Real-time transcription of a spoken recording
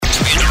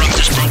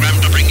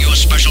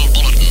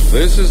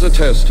This is a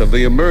test of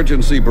the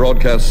emergency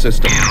broadcast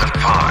system.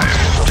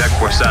 5, check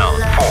for sound.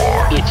 4,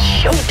 It's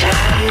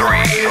showtime. 3,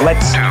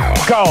 Let's 2,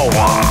 go. 1.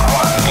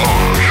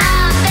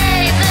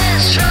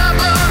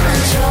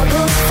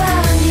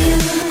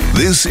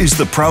 This is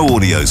the Pro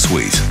Audio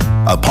Suite,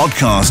 a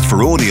podcast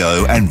for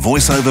audio and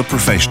voiceover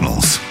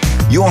professionals.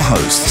 Your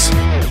hosts,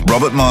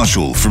 Robert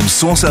Marshall from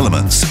Source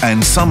Elements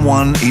and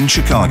Someone in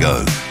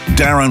Chicago,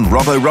 Darren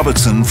Robbo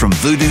Robertson from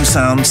Voodoo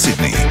Sound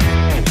Sydney,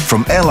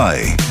 from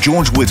LA,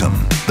 George Whittam,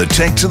 the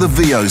tech to the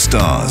VO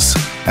stars,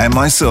 and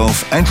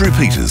myself, Andrew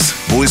Peters,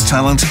 voice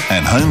talent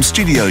and home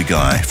studio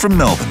guy from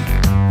Melbourne.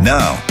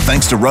 Now,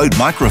 thanks to Rode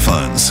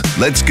microphones,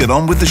 let's get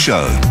on with the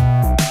show.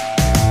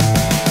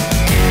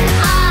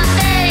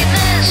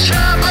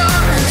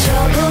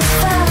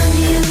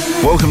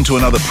 Welcome to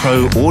another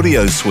Pro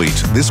Audio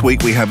Suite. This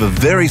week we have a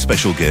very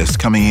special guest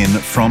coming in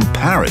from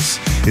Paris.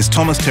 It's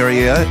Thomas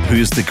Thiriez, who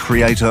is the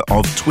creator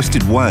of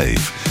Twisted Wave,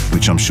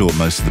 which I'm sure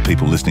most of the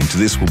people listening to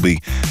this will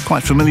be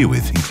quite familiar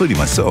with, including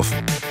myself.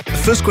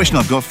 The first question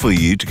I've got for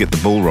you to get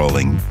the ball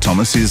rolling,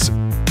 Thomas, is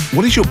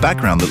what is your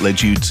background that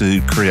led you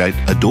to create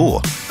a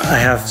DAW? I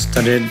have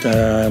studied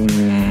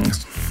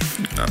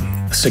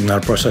signal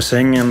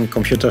processing and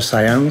computer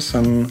science,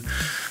 and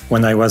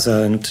when I was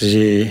at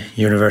the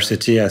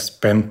university, I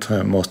spent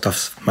most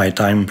of my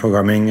time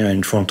programming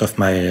in front of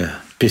my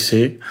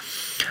PC.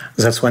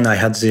 That's when I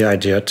had the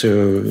idea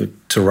to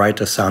write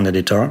a sound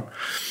editor.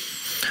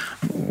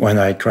 When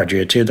I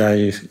graduated,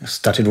 I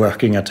started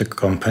working at a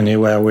company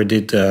where we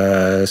did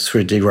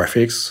 3D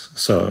graphics,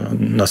 so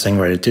nothing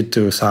related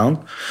to sound.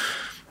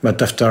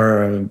 But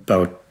after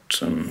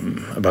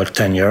about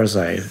 10 years,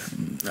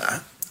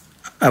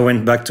 I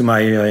went back to my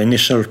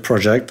initial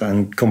project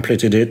and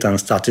completed it and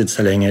started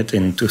selling it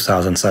in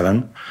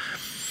 2007.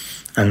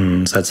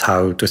 And that's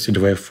how Twisted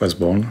Wave was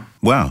born.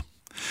 Wow.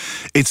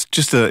 It's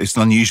just it's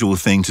an unusual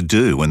thing to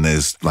do when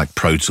there's like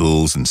Pro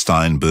Tools and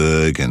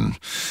Steinberg and,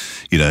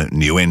 you know,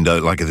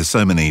 Nuendo. Like there's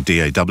so many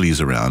DAWs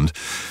around.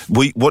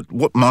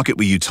 What market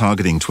were you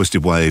targeting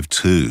Twisted Wave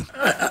to?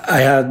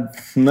 I had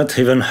not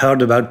even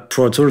heard about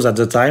Pro Tools at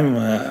the time.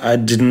 I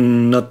did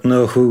not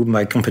know who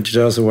my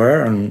competitors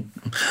were, and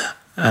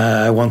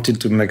I wanted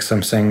to make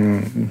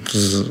something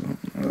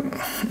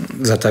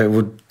that I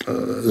would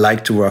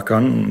like to work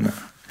on.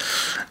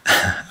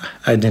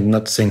 I did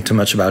not think too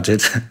much about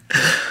it.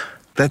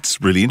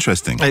 That's really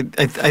interesting.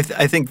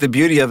 I think the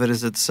beauty of it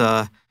is it's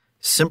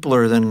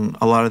simpler than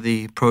a lot of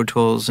the Pro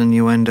Tools and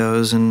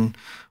Nuendos and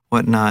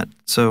whatnot.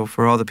 So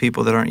for all the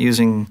people that aren't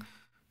using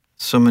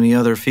so many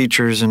other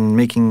features and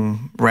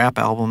making rap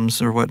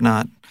albums or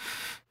whatnot,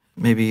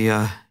 maybe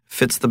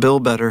fits the bill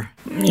better.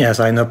 Yes,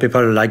 I know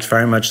people like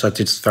very much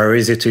that it's very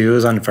easy to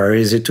use and very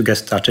easy to get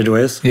started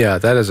with. Yeah,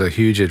 that is a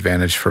huge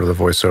advantage for the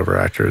voiceover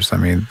actors. I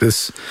mean,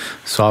 this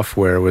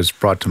software was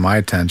brought to my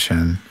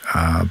attention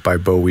by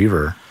Bo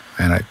Weaver,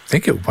 and I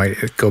think it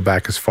might go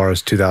back as far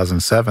as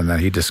 2007 that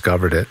he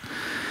discovered it.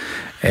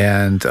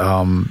 And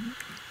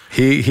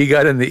he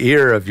got in the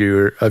ear of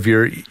your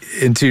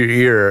into your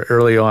ear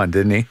early on,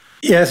 didn't he?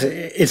 Yes,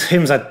 it's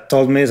him that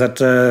told me that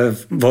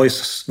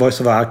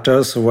voiceover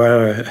actors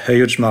were a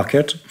huge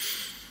market.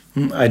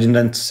 I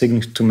didn't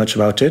think too much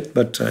about it,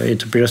 but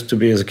it appears to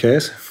be the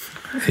case.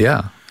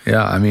 Yeah.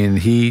 I mean,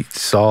 he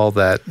saw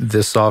that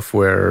this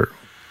software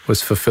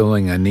was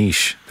fulfilling a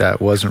niche that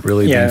wasn't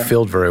really being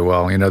filled very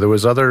well. You know, there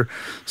was other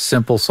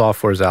simple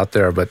softwares out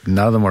there, but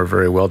none of them were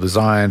very well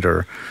designed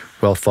or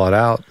well thought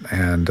out.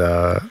 And,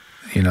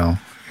 you know,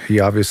 he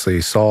obviously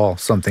saw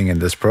something in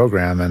this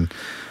program, and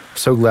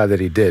so glad that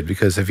he did,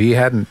 because if he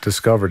hadn't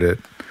discovered it,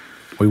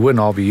 we wouldn't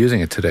all be using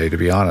it today, to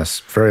be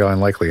honest. Very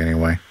unlikely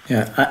anyway.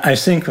 Yeah, I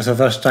think for the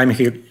first time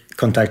he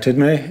contacted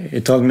me,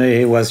 he told me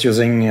he was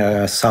using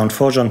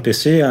SoundForge on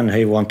PC and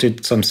he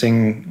wanted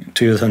something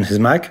to use on his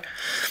Mac.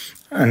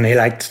 And he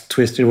liked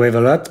Twisted Wave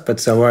a lot, but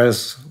there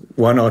was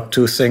one or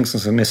two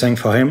things missing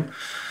for him.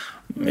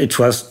 It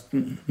was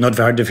not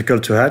very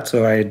difficult to add,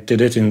 so I did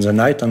it in the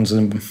night, and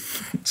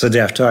the day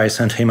after I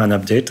sent him an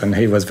update, and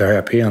he was very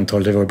happy and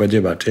told everybody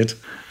about it.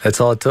 That's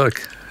all it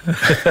took.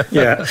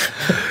 Yeah.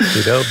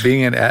 You know,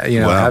 being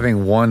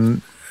having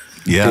one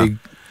big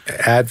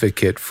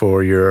advocate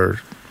for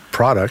your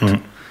product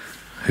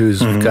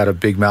who's got a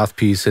big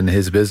mouthpiece in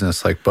his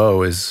business like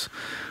Bo is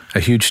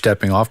a huge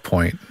stepping off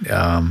point.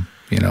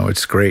 You know,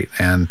 it's great.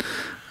 And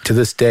to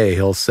this day,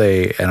 he'll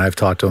say, and I've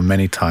talked to him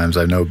many times,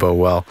 I know Bo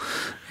well,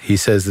 he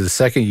says the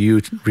second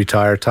you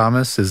retire,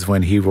 Thomas, is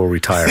when he will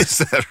retire. Is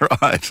that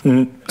right?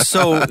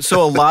 So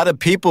a lot of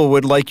people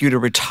would like you to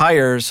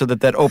retire so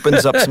that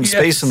opens up some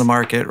space in the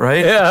market,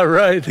 right? Yeah,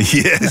 right.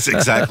 Yes,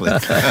 exactly.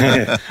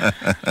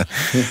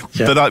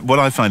 But what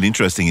I find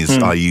interesting is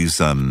I use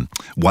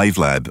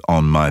Wavelab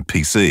on my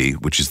PC,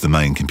 which is the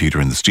main computer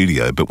in the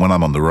studio. But when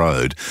I'm on the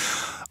road,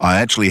 I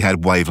actually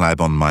had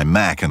Wavelab on my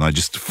Mac, and I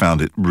just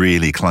found it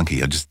really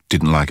clunky. I just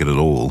didn't like it at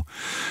all.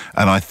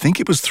 And I think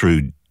it was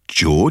through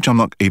George. I'm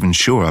not even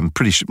sure. I'm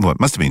pretty sure. Well, it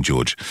must have been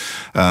George.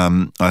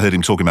 I heard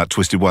him talking about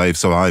Twisted Wave,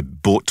 so I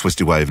bought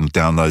Twisted Wave and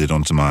downloaded it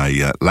onto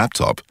my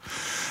laptop.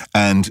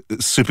 And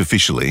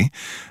superficially,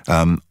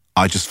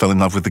 I just fell in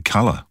love with the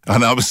colour.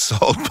 And I was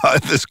sold by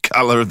this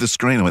colour of the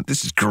screen. I went,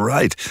 this is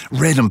great.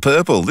 Red and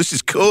purple. This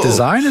is cool.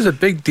 Design is a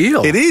big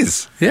deal. It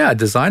is. Yeah,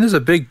 design is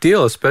a big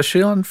deal,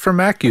 especially for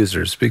Mac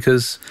users,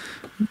 because,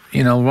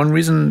 one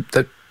reason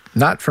that,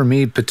 not for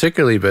me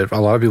particularly, but a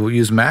lot of people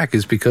use Mac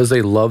is because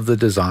they love the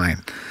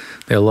design.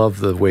 They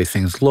love the way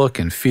things look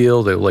and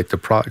feel. They like the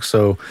product.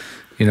 So,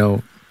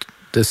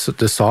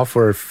 the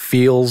software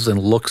feels and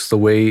looks the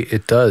way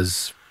it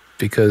does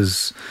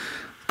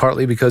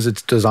partly because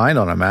it's designed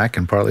on a Mac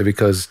and partly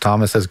because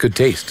Thomas has good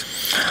taste.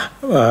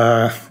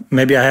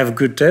 Maybe I have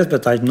good taste,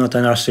 but I'm not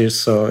an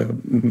artist, so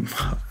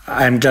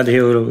I'm glad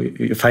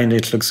you find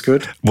it looks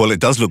good. Well, it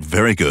does look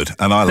very good,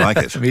 and I like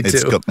it. Me too.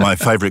 It's got my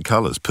favourite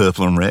colours,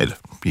 purple and red.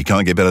 You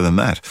can't get better than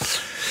that.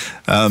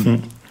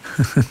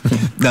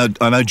 Now,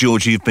 I know,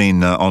 George, you've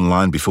been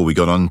online before we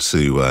got on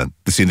to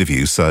this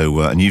interview,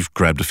 and you've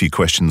grabbed a few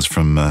questions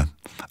from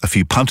a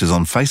few punters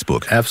on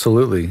Facebook.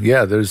 Absolutely.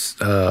 Yeah, there's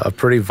a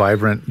pretty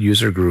vibrant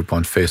user group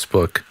on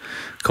Facebook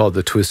called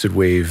the Twisted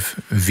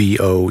Wave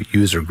VO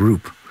user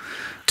group.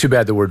 Too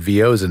bad the word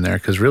VO is in there,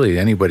 because really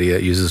anybody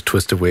that uses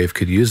Twisted Wave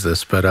could use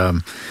this, but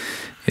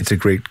it's a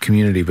great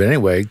community. But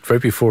anyway,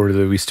 right before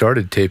we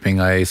started taping,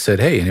 I said,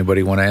 hey,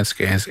 anybody want to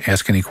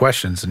ask any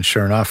questions? And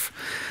sure enough,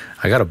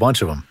 I got a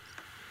bunch of them.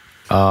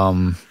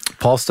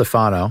 Paul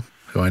Stefano,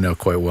 who I know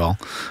quite well,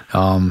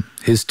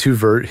 his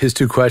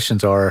two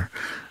questions are,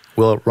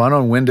 will it run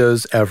on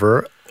Windows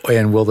ever,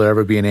 and will there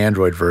ever be an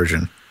Android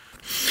version?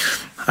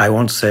 I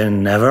won't say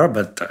never,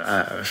 but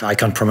I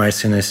can't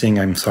promise anything,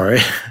 I'm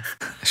sorry.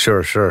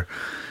 Sure.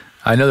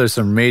 I know there's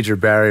some major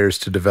barriers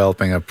to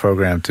developing a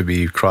program to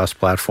be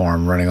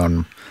cross-platform running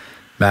on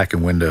Mac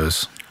and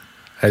Windows.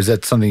 Is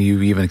that something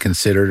you've even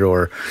considered,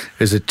 or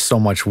is it so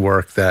much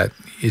work that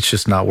it's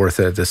just not worth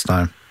it at this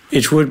time?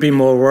 It would be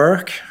more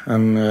work,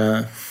 and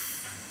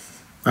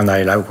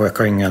I like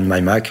working on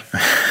my Mac.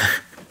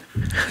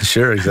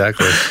 Sure,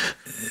 exactly.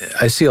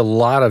 I see a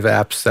lot of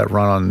apps that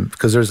run on,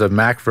 because there's a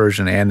Mac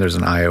version and there's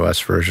an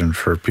iOS version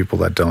for people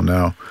that don't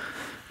know.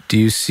 Do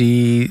you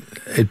see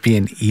it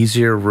being an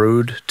easier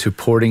road to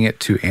porting it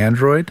to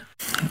Android?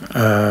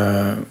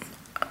 I'm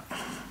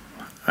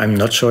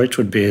not sure it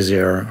would be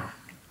easier.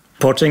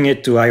 Porting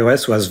it to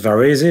iOS was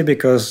very easy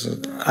because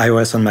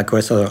iOS and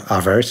macOS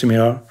are very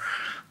similar.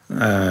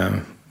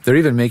 They're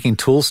even making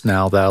tools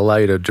now that allow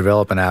you to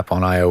develop an app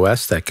on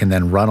iOS that can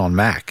then run on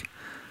Mac.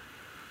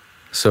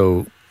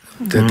 So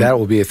that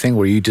will be a thing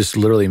where you just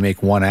literally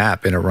make one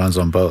app and it runs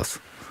on both.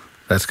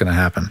 That's going to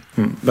happen.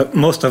 But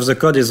most of the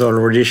code is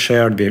already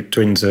shared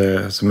between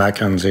the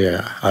Mac and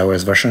the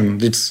iOS version.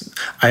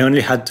 I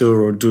only had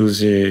to do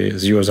the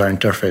user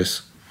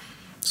interface.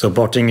 So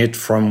porting it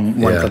from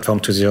one platform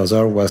to the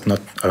other was not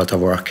a lot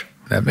of work.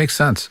 That makes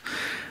sense.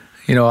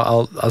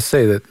 I'll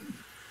say that,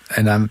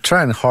 and I'm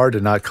trying hard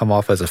to not come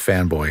off as a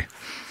fanboy,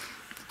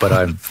 but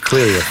I'm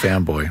clearly a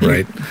fanboy,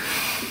 right?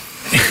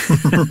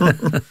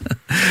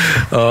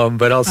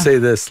 But I'll say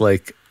this,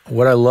 like,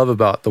 what I love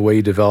about the way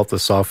you develop the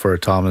software,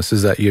 Thomas,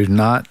 is that you're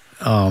not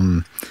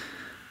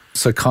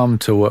succumb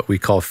to what we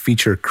call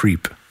feature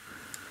creep.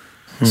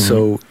 Mm-hmm.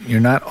 So you're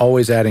not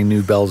always adding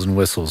new bells and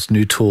whistles,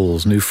 new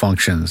tools, new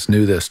functions,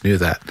 new this, new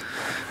that.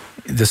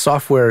 The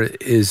software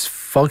is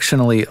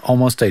functionally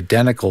almost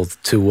identical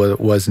to what it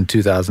was in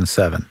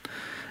 2007.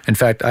 In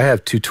fact, I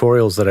have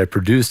tutorials that I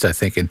produced, I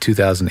think, in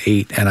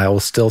 2008, and I will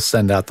still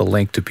send out the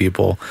link to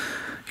people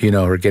who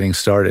are getting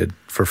started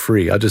for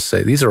free. I'll just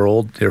say, these are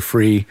old, they're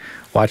free,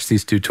 watch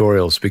these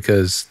tutorials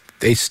because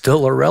they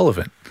still are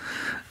relevant.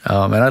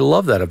 And I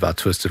love that about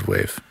Twisted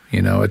Wave.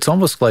 It's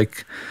almost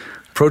like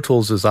Pro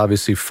Tools is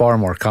obviously far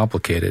more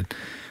complicated,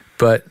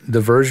 but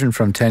the version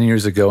from 10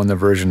 years ago and the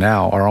version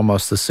now are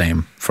almost the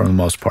same for the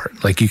most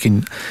part. Like, you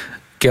can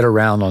get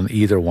around on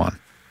either one.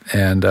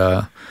 And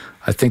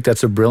I think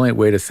that's a brilliant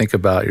way to think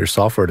about your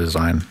software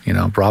design.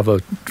 Bravo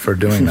for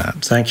doing that.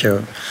 Thank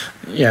you.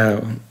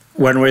 Yeah.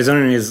 One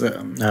reason is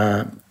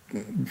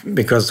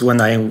because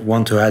when I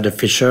want to add a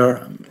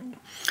feature,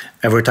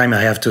 every time I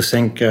have to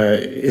think,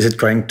 is it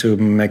going to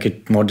make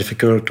it more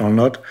difficult or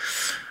not?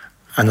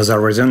 Another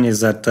reason is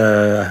that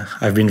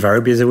I've been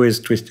very busy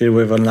with Twisted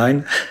Wave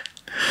Online.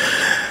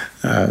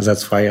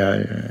 That's why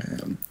I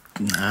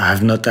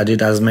have not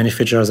added as many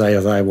features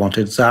as I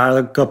wanted. There are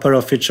a couple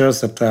of features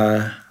that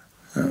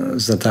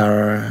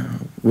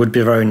would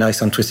be very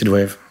nice on Twisted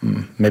Wave.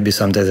 Maybe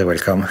someday they will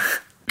come.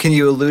 Can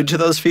you allude to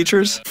those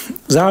features?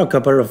 There are a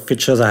couple of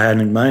features I had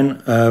in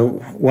mind.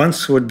 One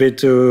would be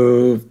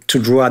to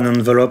draw an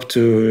envelope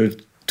to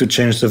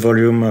change the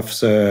volume of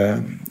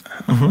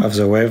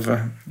the wave.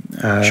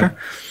 Sure.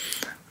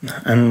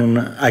 And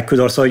I could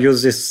also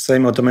use this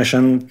same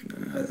automation,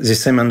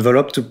 this same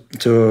envelope to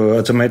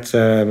automate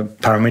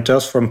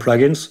parameters from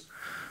plugins.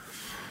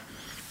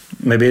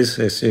 Maybe this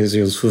is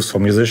useful for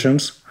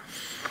musicians.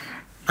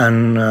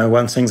 And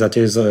one thing that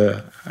is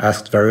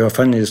asked very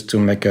often is to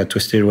make a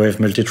twisted wave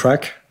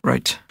multi-track.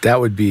 Right. That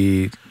would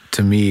be,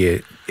 to me,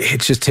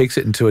 it just takes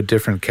it into a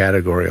different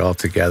category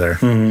altogether.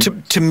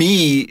 Mm-hmm. To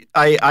me,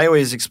 I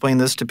always explain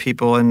this to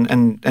people,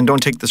 and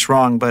don't take this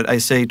wrong, but I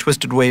say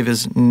Twisted Wave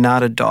is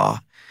not a DAW.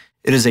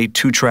 It is a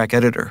 2-track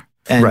editor.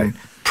 And right.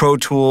 Pro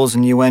Tools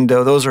and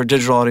Uendo, those are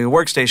digital audio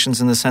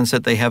workstations in the sense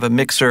that they have a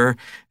mixer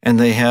and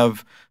they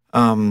have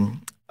a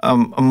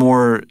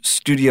more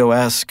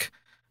studio-esque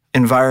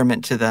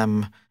environment to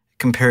them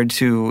compared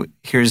to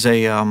here's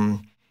a,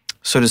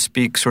 so to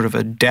speak, sort of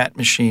a DAT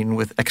machine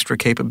with extra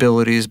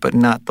capabilities, but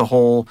not the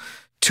whole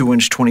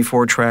 2-inch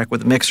 24-track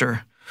with a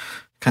mixer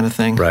kind of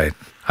thing. Right.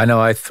 I know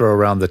I throw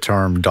around the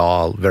term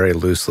DAW very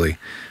loosely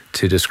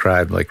to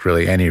describe like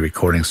really any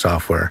recording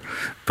software,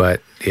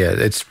 but yeah,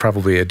 it's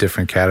probably a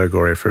different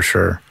category for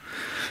sure.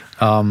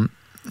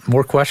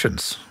 More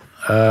questions.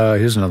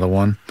 Here's another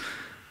one.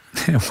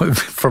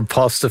 From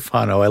Paul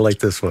Stefano. I like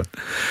this one.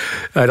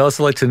 I'd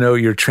also like to know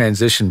your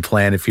transition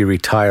plan if you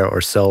retire or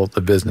sell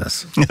the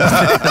business.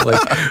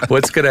 Like,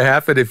 what's going to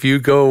happen if you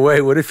go away?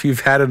 What if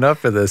you've had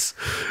enough of this?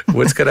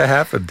 What's going to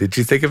happen? Did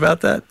you think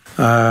about that?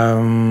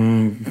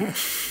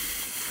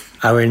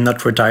 I will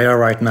not retire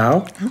right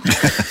now.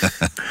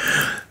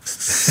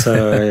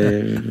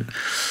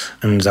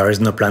 And there is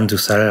no plan to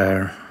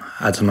sell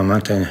at the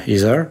moment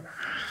either.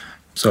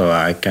 So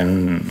I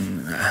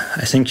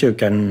think you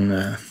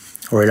can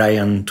rely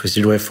on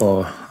Twisted Wave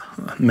for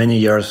many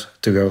years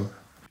to go.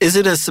 Is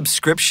it a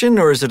subscription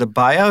or is it a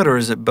buyout or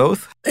is it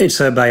both? It's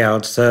a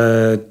buyout.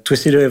 The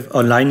Twisted Wave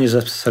Online is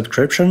a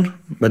subscription,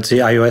 but the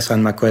iOS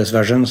and macOS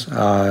versions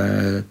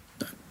are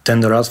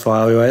 $10 for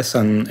iOS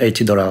and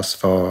 $80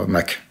 for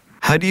Mac.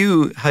 How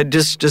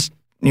just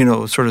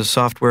sort of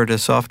software to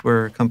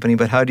software company,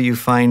 but how do you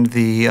find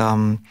the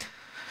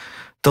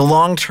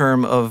long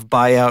term of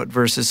buyout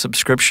versus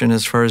subscription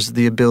as far as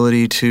the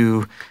ability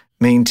to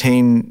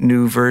maintain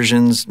new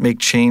versions, make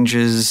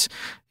changes,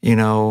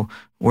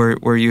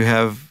 where you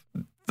have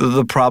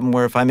the problem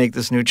where if I make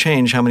this new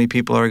change, how many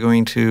people are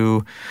going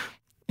to,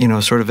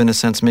 sort of in a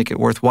sense make it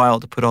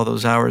worthwhile to put all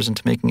those hours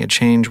into making a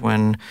change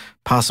when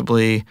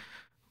possibly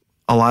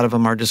a lot of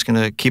them are just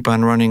going to keep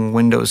on running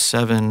Windows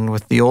 7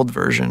 with the old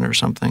version or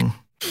something?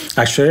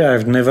 Actually,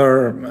 I've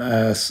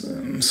never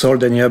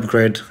sold any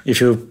upgrade.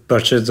 If you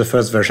purchase the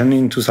first version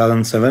in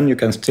 2007, you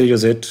can still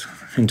use it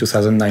in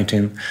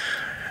 2019.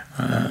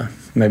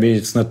 Maybe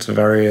it's not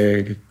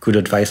very good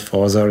advice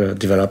for other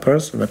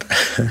developers, but...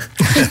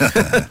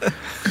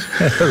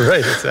 Right,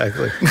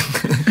 exactly.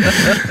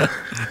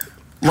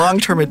 Long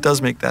term, it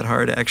does make that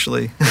hard,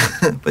 actually.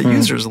 But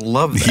users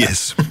love that.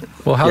 Yes.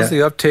 Well, how's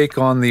the uptake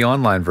on the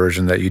online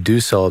version that you do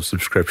sell a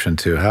subscription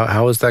to?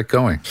 How is that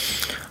going?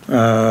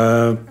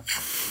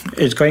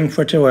 It's going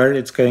pretty well.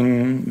 It's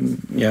going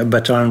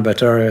better and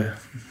better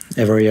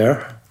every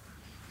year.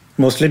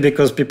 Mostly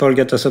because people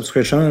get a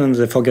subscription and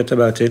they forget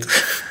about it.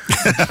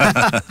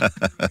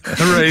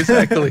 Right,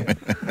 exactly.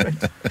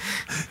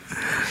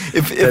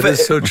 That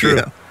is so true.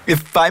 Yeah.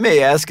 If I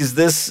may ask, is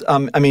this?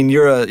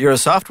 You're a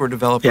software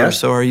developer,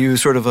 so are you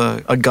sort of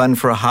a gun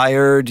for a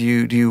hire? Do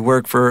you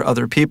work for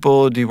other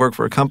people? Do you work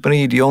for a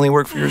company? Do you only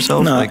work for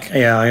yourself? No,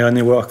 I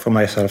only work for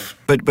myself.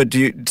 But do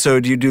you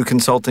do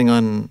consulting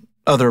on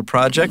other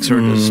projects, or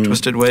does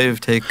Twisted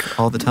Wave take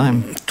all the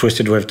time?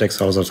 Twisted Wave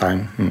takes all the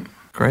time.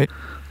 Great.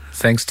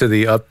 Thanks to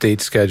the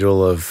update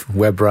schedule of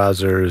web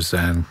browsers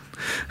and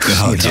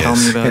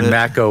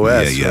Mac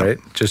OS, right?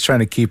 Just trying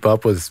to keep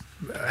up with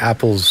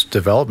Apple's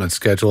development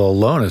schedule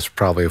alone is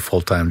probably a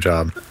full-time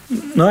job.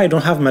 No, I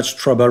don't have much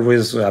trouble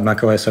with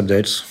Mac OS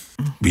updates.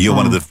 But you're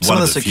one of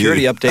the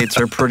security updates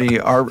are pretty.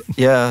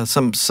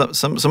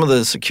 Some of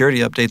the security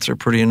updates are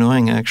pretty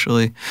annoying.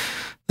 Actually,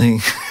 they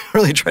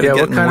really try to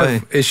get in the way. What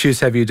kind of issues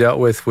have you dealt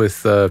with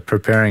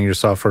preparing your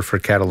software for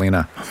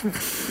Catalina?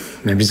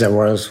 Maybe there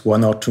was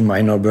one or two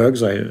minor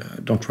bugs. I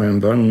don't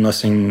remember.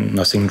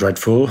 Nothing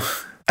dreadful.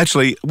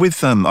 Actually,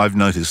 with I've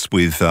noticed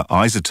with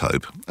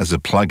Isotope as a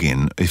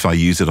plugin, if I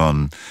use it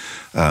on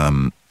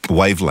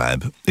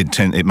Wavelab,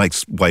 it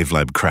makes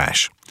Wavelab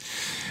crash.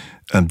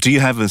 Do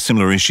you have a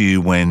similar issue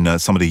when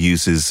somebody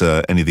uses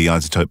any of the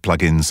Isotope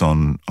plugins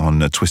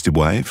on Twisted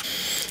Wave?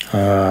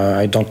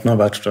 I don't know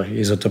about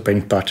Isotope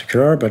in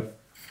particular, but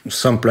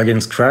some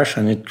plugins crash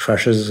and it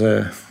crashes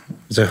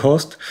the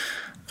host.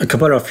 A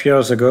couple of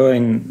years ago,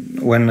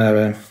 when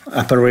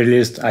Apple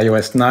released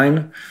iOS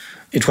 9,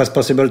 it was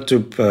possible to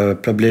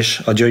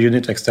publish audio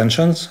unit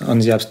extensions on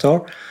the App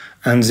Store.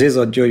 And these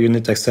audio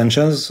unit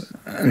extensions,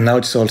 now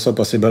it's also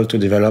possible to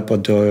develop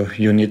audio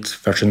unit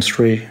version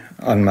 3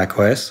 on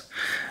macOS.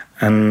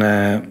 And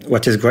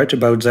what is great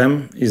about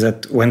them is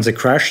that when they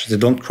crash, they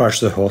don't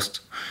crash the host.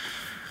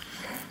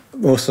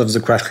 Most of the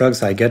crash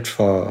logs I get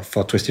for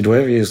Twisted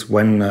Wave is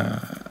when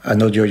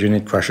an audio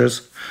unit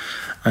crashes.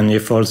 And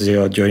if all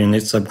the audio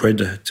units upgrade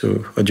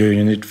to audio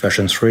unit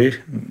version 3,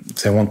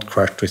 they won't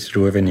crash Twisted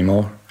Wave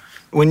anymore.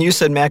 when you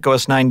said Mac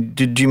OS 9,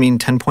 did you mean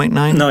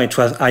 10.9? No, it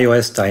was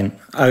iOS 9.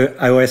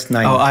 iOS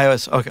 9. Oh,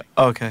 iOS.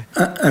 Okay.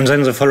 And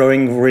then the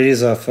following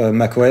release of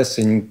macOS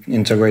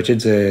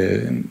integrated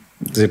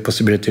the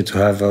possibility to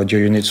have audio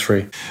units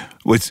free.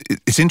 Well,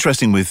 it's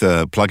interesting with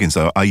plugins,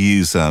 though. I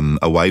use a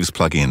Waves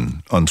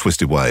plugin on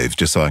Twisted Wave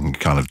just so I can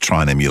kind of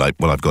try and emulate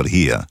what I've got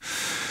here.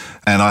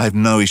 And I have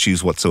no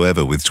issues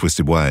whatsoever with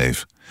Twisted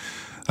Wave.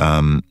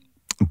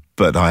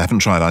 But I haven't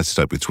tried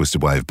Isotope with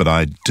Twisted Wave, but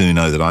I do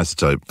know that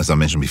Isotope, as I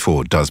mentioned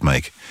before, does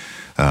make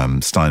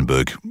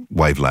Steinberg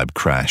Wavelab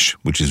crash,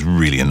 which is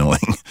really annoying.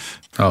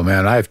 Oh,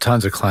 man, I have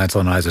tons of clients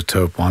on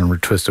Isotope on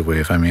Twisted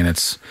Wave. I mean,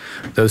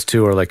 those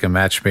two are like a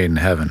match made in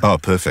heaven. Oh,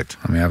 perfect.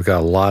 I mean, I've got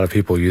a lot of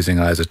people using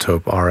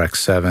Isotope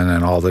RX7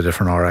 and all the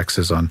different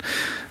RXs on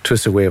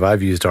Twisted Wave.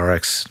 I've used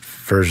RX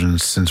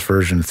versions since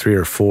version 3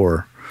 or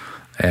 4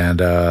 and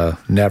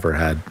never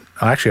had...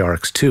 Actually,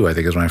 RX2, I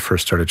think, is when I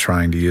first started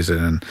trying to use it.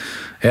 And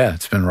yeah,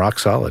 it's been rock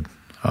solid.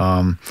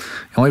 The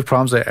only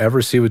problems I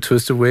ever see with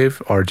Twisted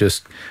Wave are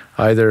just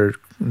either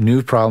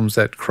new problems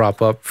that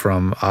crop up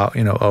from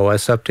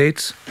OS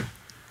updates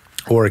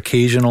or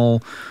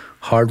occasional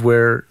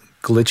hardware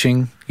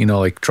glitching,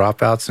 like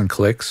dropouts and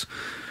clicks.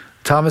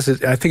 Thomas,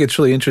 I think it's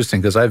really interesting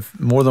because I've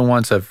more than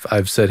once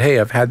I've said, hey,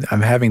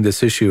 I'm having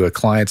this issue, a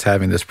client's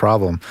having this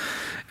problem.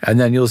 And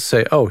then you'll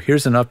say, oh,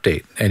 here's an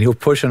update. And he'll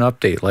push an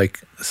update like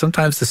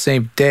sometimes the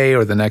same day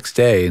or the next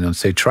day and he'll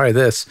say, try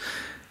this.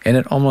 And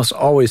it almost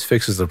always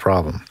fixes the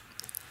problem.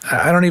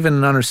 I don't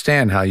even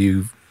understand how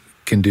you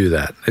can do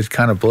that. It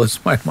kind of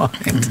blows my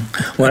mind.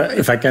 Well,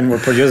 if I can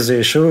reproduce the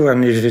issue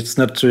and if it's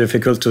not too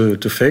difficult to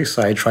fix,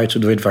 I try to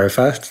do it very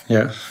fast.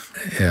 Yeah.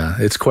 Yeah,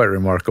 it's quite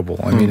remarkable.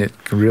 I mean, it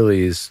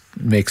really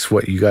makes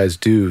what you guys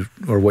do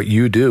or what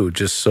you do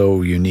just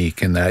so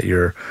unique in that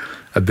your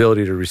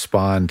ability to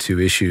respond to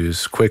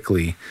issues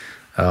quickly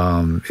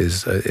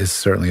is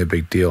certainly a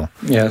big deal.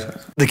 Yeah.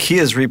 The key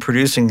is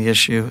reproducing the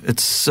issue.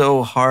 It's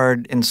so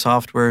hard in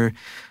software.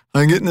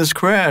 I'm getting this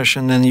crash,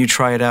 and then you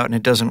try it out and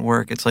it doesn't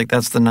work. It's like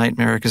that's the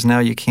nightmare because now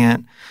you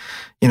can't,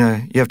 you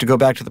have to go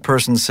back to the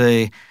person and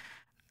say,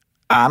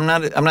 I'm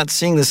not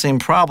seeing the same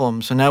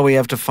problem. So now we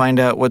have to find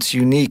out what's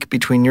unique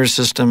between your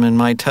system and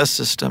my test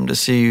system to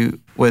see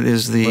what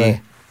is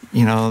the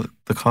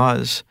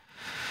cause.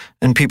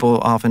 And people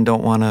often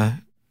don't want to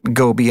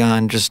go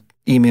beyond just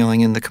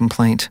emailing in the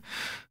complaint.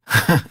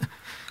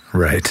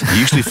 Right.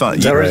 Usually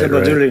find there is a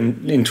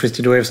module in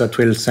Twisted Waves that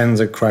will send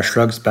the crash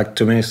logs back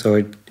to me,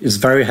 so it's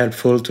very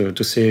helpful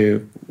to see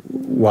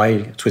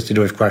why Twisted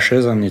Wave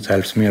crashes, and it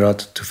helps me a lot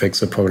to fix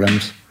the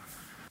problems.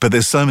 But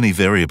there's so many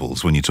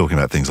variables when you're talking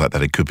about things like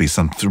that. It could be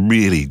some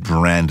really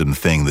random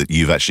thing that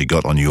you've actually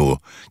got on your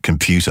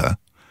computer.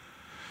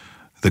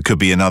 There could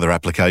be another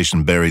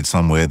application buried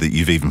somewhere that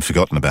you've even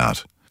forgotten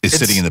about. It's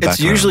sitting in the background.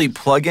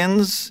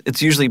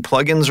 It's usually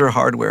plugins or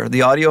hardware,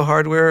 the audio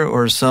hardware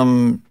or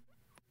some,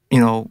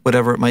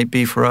 whatever it might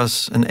be for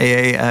us, an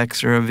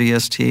AAX or a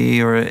VST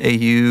or an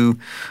AU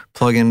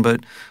plugin.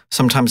 But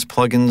sometimes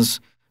plugins,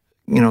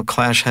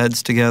 clash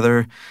heads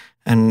together.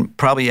 And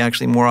probably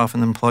actually more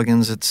often than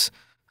plugins, it's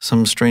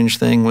some strange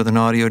thing with an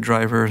audio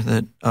driver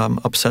that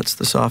upsets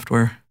the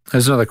software.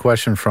 There's another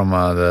question from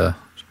the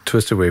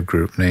Twisted Wave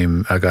group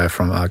a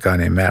guy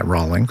named Matt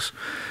Rawlings.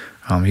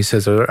 He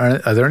says, are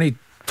there any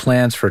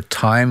plans for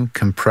time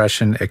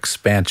compression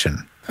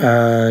expansion?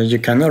 You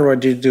can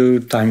already do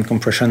time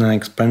compression and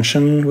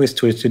expansion with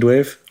Twisted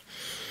Wave.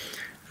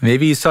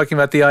 Maybe he's talking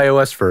about the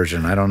iOS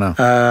version. I don't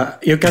know.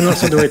 You can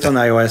also do it on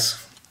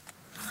iOS.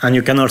 And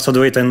you can also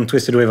do it in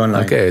Twisted Wave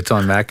Online. Okay, it's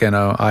on Mac and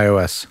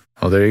iOS.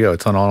 Oh, there you go.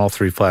 It's on all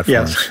 3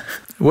 platforms. Yes.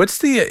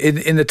 What's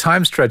in the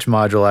time stretch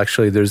module,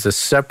 actually, there's a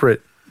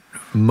separate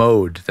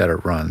mode that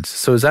it runs.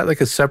 So is that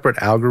like a separate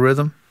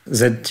algorithm?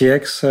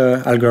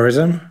 ZTX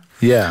algorithm?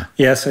 Yeah.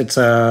 Yes,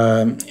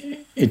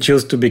 it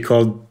used to be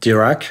called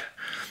Dirac.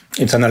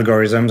 It's an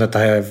algorithm that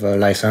I have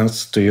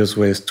licensed to use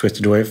with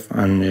Twisted Wave,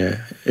 and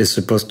is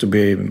supposed to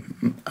be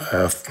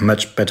of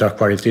much better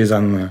quality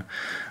than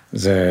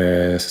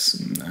the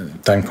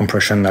time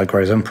compression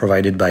algorithm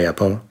provided by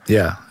Apple.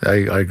 Yeah,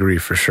 I agree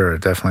for sure.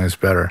 It definitely is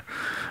better.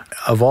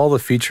 Of all the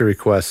feature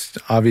requests,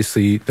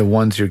 obviously the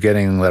ones you're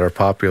getting that are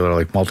popular,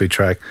 like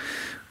multi-track,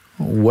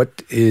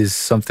 what is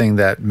something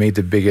that made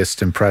the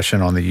biggest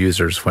impression on the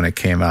users when it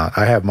came out?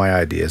 I have my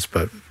ideas,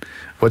 but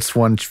what's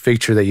one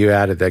feature that you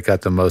added that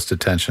got the most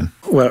attention?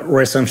 Well,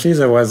 recently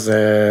there was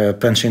a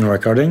punch-in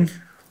recording.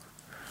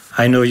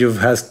 I know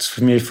you've asked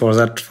me for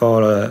that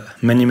for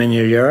many, many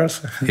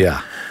years.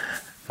 Yeah.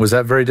 Was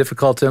that very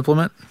difficult to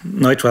implement?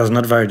 No, it was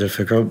not very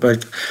difficult.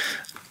 But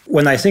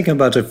when I think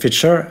about a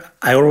feature,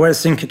 I always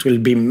think it will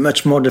be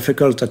much more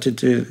difficult than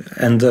it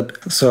ends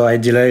up. So I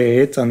delay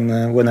it,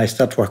 and when I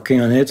start working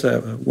on it,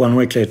 1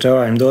 week later,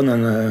 I'm done,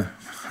 and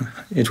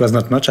it was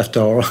not much after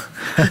all.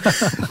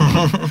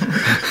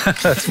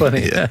 That's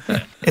funny. Yeah.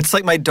 It's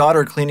like my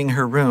daughter cleaning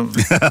her room.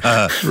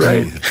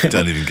 Right.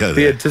 Don't even go there.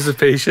 The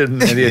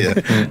anticipation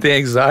and the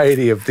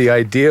anxiety of the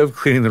idea of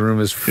cleaning the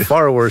room is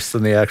far worse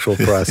than the actual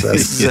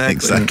process. Yeah,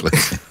 exactly.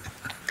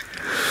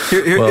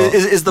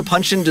 Is the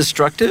punch-in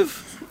destructive?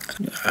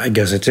 I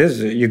guess it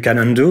is. You can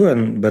undo,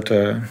 but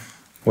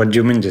what do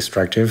you mean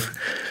destructive?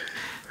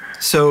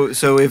 So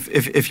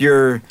if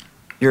you're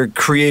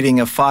creating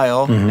a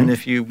file, and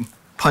if you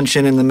punch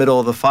in the middle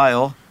of the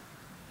file,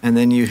 and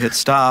then you hit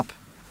stop,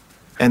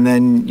 and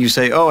then you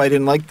say, "Oh, I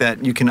didn't like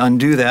that," you can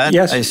undo that.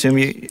 Yes. I assume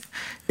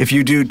if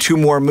you do 2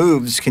 more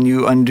moves, can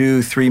you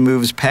undo 3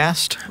 moves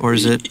past, or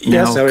is it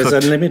now Yes, there is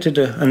cooked? unlimited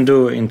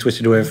undo in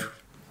Twisted Wave.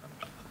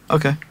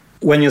 Okay.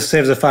 When you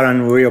save the file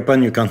and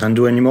reopen, you can't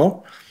undo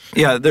anymore.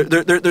 Yeah,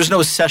 there's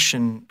no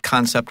session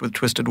concept with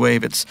Twisted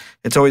Wave.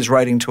 It's always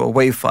writing to a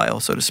wave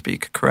file, so to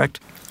speak, correct?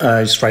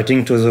 It's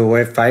writing to the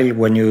wave file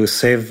when you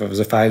save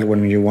the file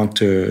when you want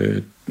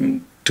to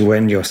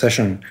end your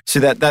session. See,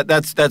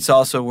 that's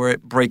also where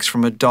it breaks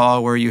from a DAW,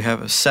 where you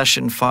have a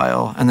session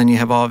file and then you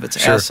have all of its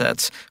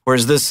assets.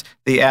 Whereas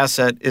the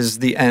asset is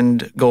the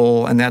end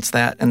goal, and that's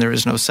that, and there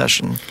is no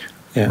session.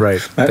 Yeah.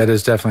 Right. That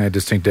is definitely a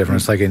distinct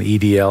difference, like an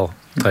EDL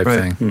type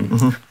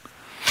thing.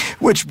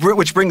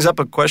 Which brings up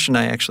a question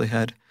I actually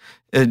had.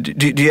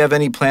 Do you have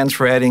any plans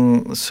for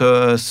adding,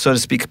 so to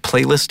speak,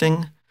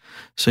 playlisting,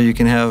 so you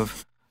can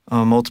have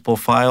multiple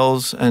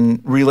files?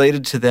 And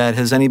related to that,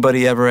 has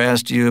anybody ever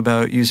asked you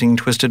about using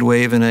Twisted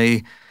Wave in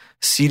a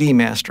CD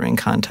mastering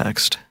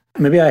context?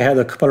 Maybe I had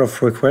a couple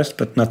of requests,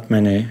 but not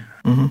many.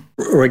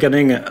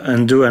 Regarding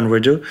undo and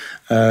redo,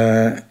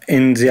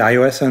 in the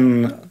iOS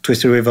and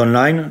Twisted Wave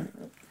Online,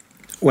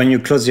 when you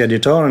close the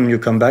editor and you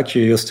come back,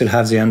 you still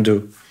have the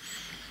undo.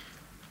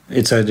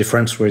 It's a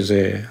difference with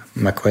the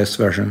macOS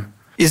version.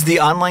 Is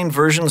the online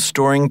version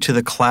storing to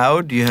the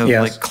cloud? Do you have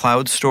Yes. like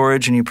cloud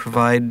storage and you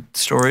provide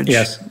storage?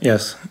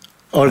 Yes.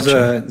 All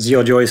the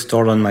audio is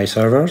stored on my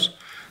servers.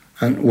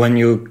 And when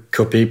you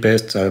copy,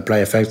 paste, apply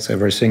effects,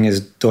 everything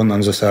is done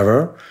on the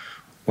server.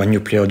 When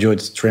you play audio,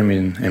 it's streamed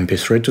in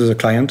MP3 to the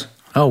client.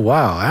 Oh,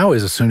 wow. I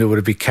always assumed it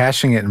would be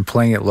caching it and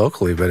playing it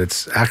locally, but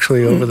it's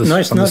actually over the,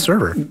 it's on the not,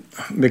 server.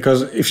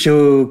 Because if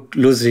you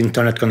lose the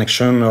internet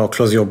connection or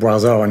close your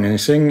browser or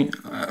anything,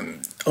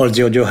 all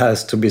the audio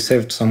has to be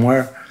saved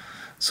somewhere.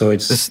 So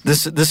it's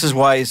This is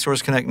why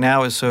Source Connect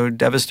now is so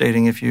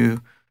devastating if you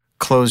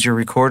close your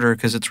recorder,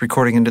 because it's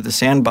recording into the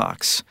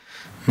sandbox.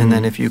 And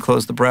then if you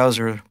close the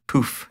browser,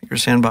 poof, your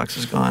sandbox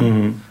is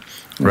gone.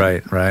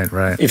 Right.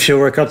 If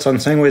you record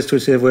something with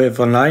Twisted Wave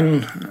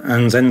Online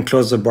and then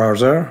close the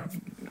browser,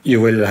 you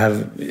will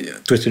have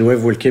Twisted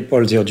Wave will keep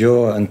all the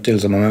audio until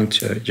the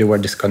moment you were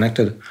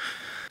disconnected.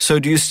 So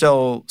do you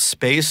sell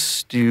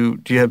space? Do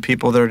you have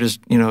people that are just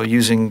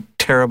using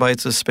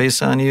terabytes of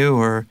space on you,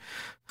 or?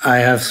 I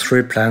have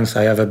 3 plans.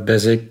 I have a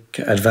basic,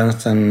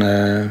 advanced,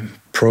 and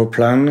pro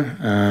plan.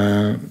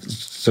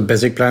 The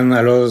basic plan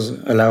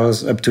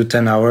allows up to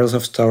 10 hours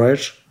of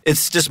storage.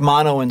 It's just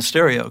mono and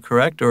stereo,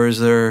 correct? Or is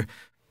there,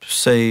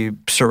 say,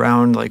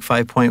 surround like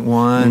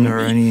 5.1 or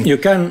any? You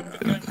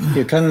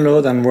can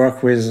load and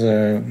work with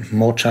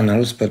more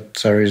channels, but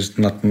there is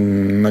not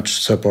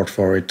much support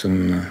for it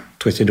in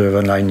Twisted Wave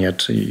Online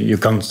yet. You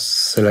can't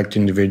select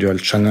individual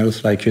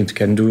channels like you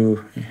can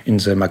do in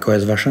the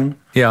macOS version.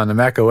 Yeah, on the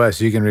macOS,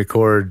 you can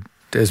record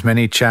as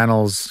many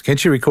channels.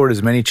 Can't you record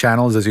as many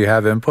channels as you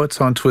have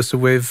inputs on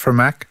Twisted Wave for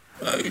Mac?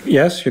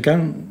 Yes, you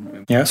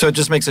can. Yeah. So it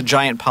just makes a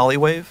giant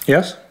polywave?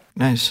 Yes.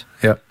 Nice.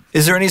 Yep.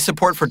 Is there any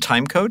support for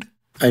timecode?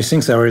 I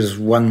think there is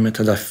one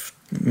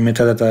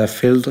metadata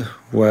field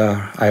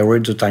where I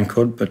read the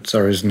timecode, but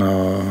there is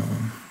not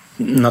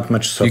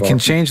much support. You can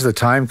change the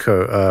time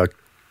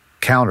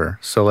counter.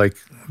 So, like,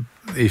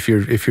 if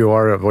you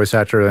are a voice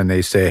actor and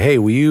they say, "Hey,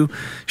 will you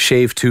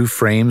shave 2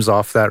 frames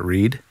off that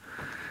read?"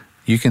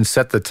 You can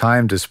set the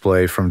time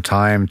display from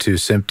time to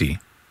SMPTE.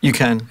 You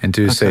can. And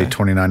to say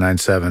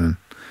 2997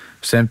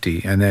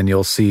 SMPTE, and then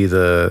you'll see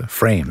the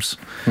frames,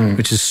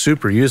 which is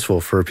super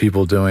useful for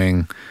people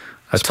doing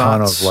a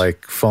ton of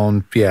like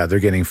phone. Yeah, they're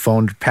getting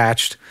phone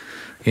patched,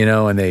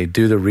 and they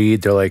do the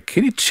read. They're like,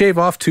 "Can you shave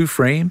off 2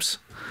 frames?"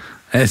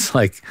 And it's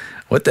like,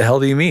 what the hell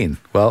do you mean?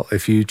 Well,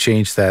 if you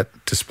change that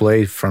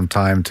display from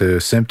time to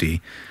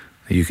SMPTE,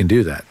 you can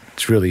do that.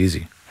 It's really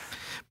easy.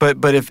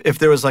 But if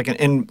there was like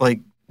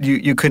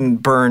you couldn't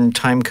burn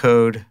time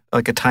code,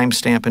 like a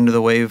timestamp into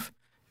the wave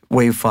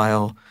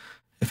file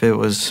if it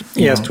was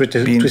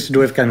Twisted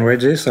Wave can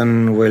read this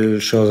and will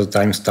show the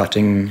time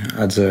starting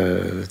at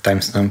the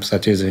timestamp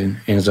that is in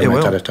the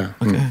metadata.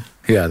 Okay.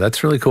 Yeah,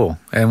 that's really cool.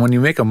 And when you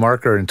make a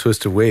marker in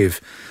Twisted Wave,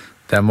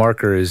 that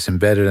marker is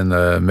embedded in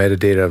the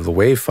metadata of the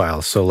wave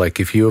file. So like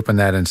if you open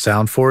that in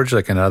SoundForge,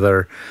 like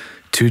another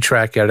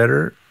 2-track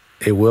editor,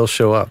 it will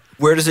show up.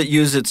 Where does it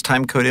use its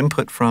timecode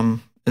input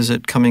from? Is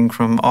it coming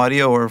from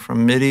audio or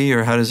from MIDI,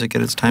 or how does it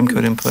get its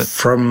timecode input?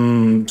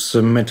 From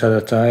the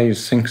metadata, I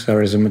think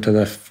there is a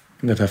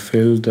metadata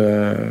field.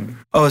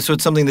 So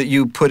it's something that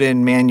you put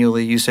in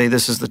manually. You say,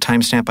 this is the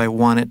timestamp I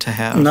want it to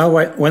have. No,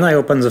 when I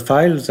open the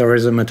file, there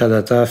is a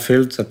metadata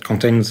field that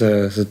contains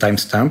the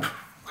timestamp.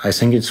 I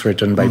think it's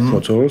written by Pro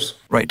Tools.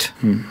 Right.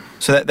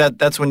 So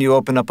that's when you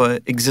open up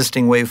an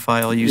existing WAV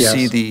file, you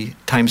see the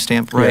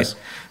timestamp, right? Yes.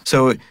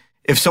 So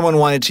if someone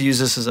wanted to use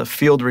this as a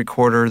field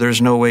recorder,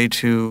 there's no way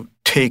to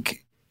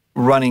take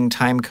running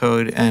time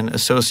code and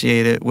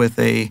associate it with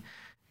a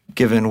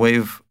given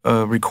wave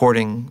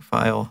recording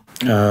file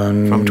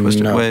from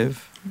Twisted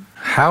Wave.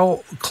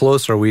 How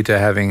close are we to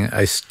having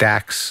a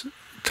stacks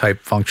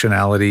type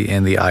functionality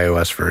in the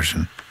iOS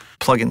version?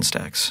 Plugin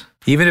stacks.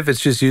 Even if it's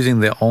just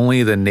using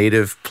only the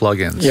native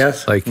plugins.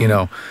 Yes. Like,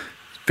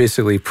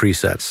 basically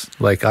presets.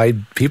 Like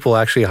people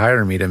actually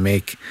hire me to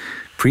make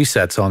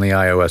presets on the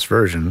iOS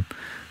version,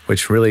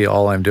 which really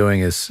all I'm doing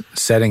is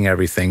setting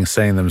everything,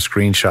 sending them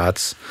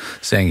screenshots,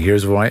 saying,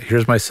 here's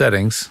my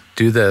settings,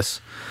 do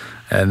this.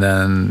 And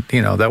then,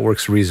 that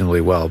works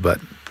reasonably well. But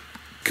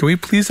can we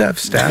please have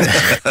stats?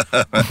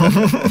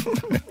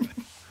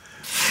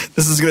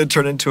 This is going to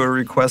turn into a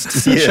request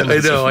session. Yeah, I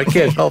know. I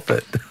can't help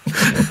it.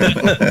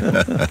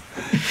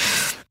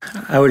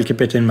 I will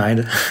keep it in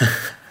mind.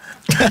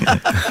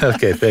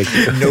 Okay, thank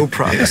you. No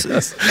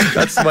promises.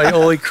 That's my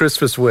only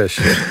Christmas wish.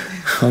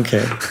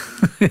 Okay.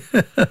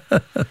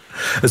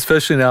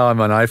 Especially now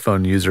I'm an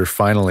iPhone user,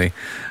 finally.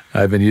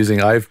 I've been using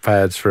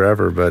iPads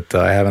forever, but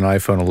I have an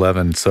iPhone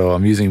 11, so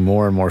I'm using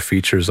more and more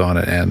features on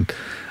it, and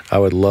I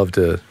would love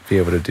to be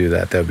able to do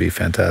that. That would be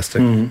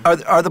fantastic. Mm-hmm.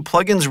 Are the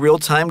plugins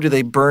real-time? Do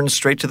they burn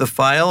straight to the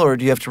file, or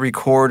do you have to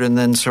record and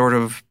then sort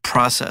of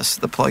process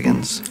the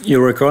plugins?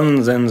 You record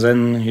and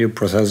then you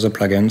process the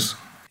plugins.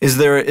 Is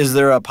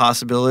there a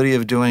possibility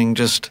of doing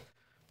just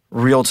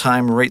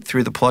real-time right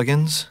through the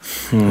plugins?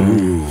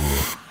 Ooh,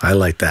 I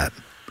like that.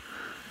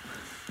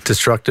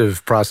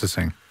 Destructive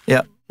processing.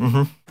 Yeah.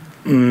 Mm-hmm.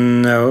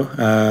 No.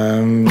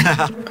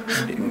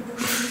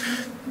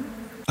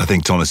 I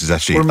think Thomas is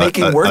actually. We're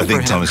making work I think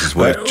for him. Thomas is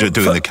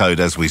doing the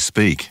code as we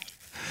speak.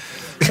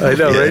 I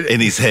know, right? In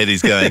his head,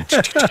 he's going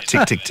tick,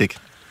 tick, tick, tick.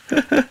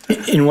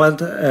 In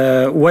what?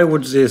 Why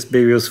would this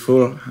be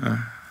useful?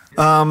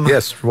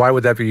 Yes. Why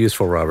would that be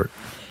useful, Robert?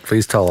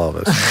 Please tell all of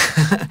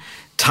us.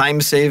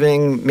 Time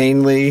saving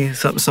mainly.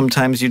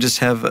 Sometimes you just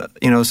have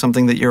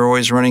something that you're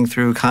always running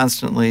through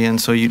constantly, and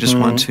so you just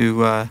want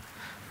to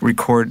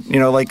record.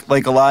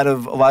 Like a lot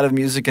of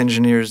music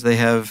engineers, they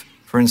have,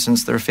 for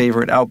instance, their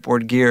favorite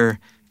outboard gear,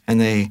 and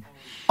they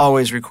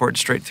always record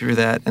straight through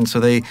that. And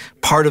so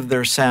part of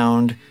their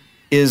sound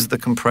is the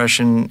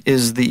compression,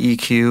 is the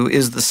EQ,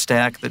 is the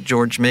stack that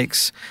George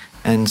makes,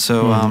 and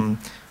so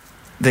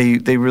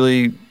they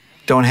really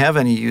don't have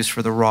any use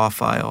for the raw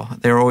file.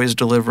 They're always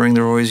delivering.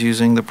 They're always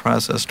using the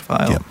processed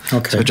file. Yep.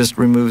 Okay. So it just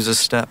removes a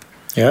step.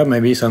 Yeah,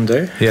 maybe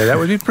someday. Yeah, that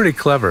would be pretty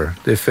clever.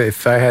 If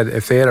they had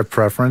a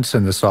preference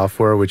in the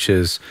software, which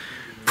is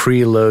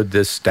preload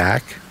this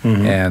stack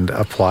and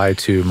apply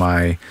to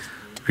my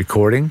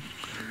recording,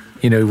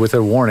 with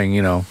a warning,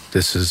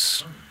 this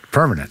is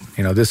permanent.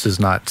 This is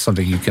not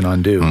something you can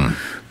undo.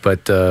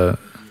 But that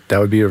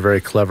would be a very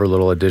clever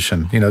little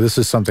addition. This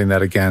is something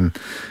that, again,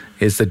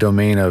 is the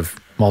domain of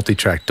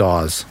multi-track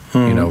DAWs,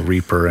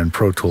 Reaper and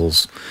Pro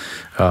Tools.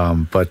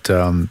 But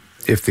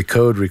if the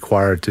code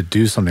required to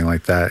do something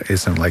like that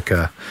isn't like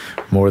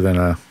more than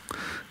a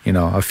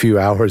few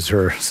hours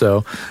or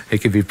so,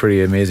 it could be a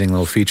pretty amazing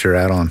little feature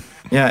add-on.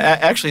 Yeah,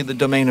 actually the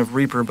domain of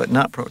Reaper, but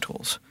not Pro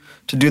Tools.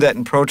 To do that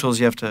in Pro Tools,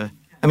 you have to,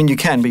 you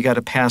can, but you got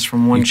to pass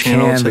from one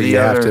channel to the other. You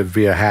have to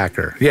be a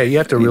hacker. Yeah, you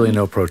have to really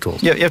know Pro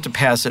Tools. Yeah, you have to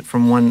pass it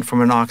from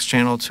an aux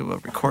channel to a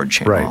record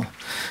channel. Right.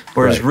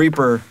 Whereas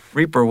Reaper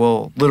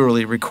will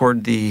literally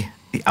record the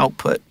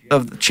output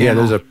of the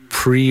channel. Yeah, there's a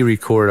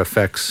pre-record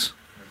effects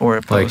or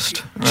a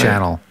post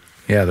channel.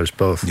 Yeah, there's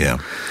both. Yeah.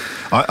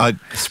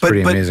 It's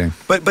pretty amazing.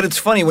 But it's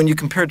funny when you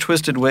compare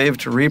Twisted Wave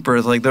to Reaper.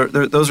 It's like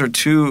those are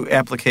two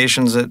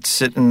applications that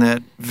sit in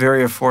that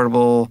very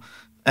affordable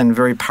and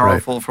very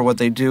powerful for what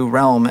they do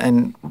realm.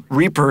 And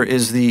Reaper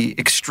is the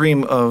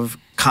extreme of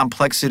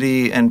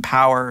complexity and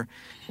power,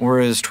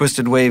 whereas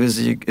Twisted Wave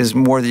is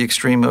more the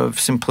extreme of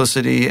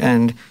simplicity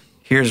and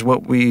here's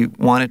what we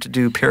want it to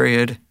do,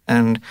 period,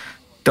 and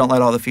don't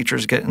let all the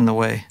features get in the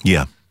way.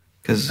 Yeah.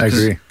 I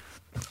agree.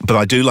 But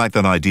I do like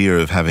that idea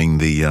of having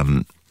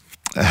the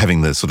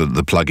sort of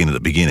the plug-in at the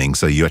beginning,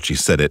 so you actually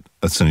set it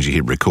as soon as you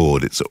hit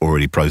record, it's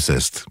already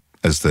processed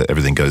as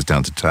everything goes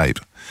down to tape.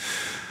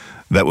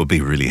 That would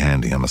be really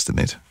handy, I must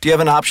admit. Do you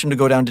have an option to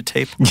go down to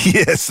tape?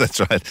 Yes, that's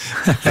right.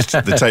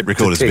 The tape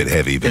recorder's a bit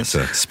heavy, but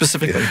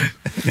specifically.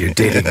 You're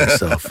dating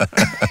yourself.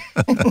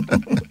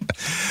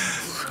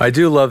 I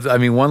do love,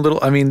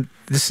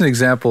 this is an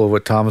example of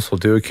what Thomas will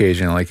do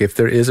occasionally. Like if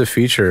there is a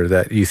feature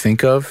that you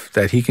think of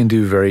that he can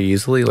do very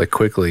easily, like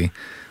quickly,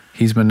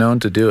 he's been known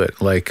to do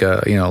it. Like,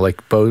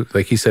 like Bo,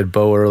 like he said,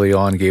 Bo early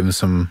on gave him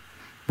some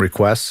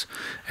requests.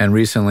 And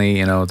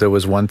recently, there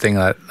was one thing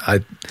that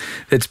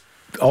it's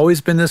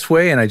always been this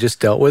way and I just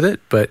dealt with it,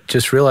 but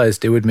just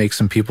realized it would make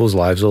some people's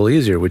lives a little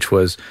easier, which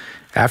was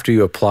after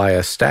you apply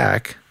a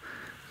stack,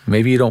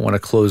 maybe you don't want to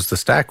close the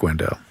stack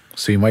window.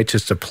 So you might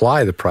just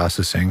apply the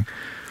processing.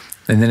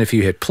 And then if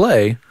you hit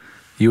play,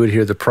 you would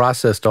hear the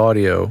processed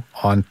audio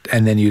on,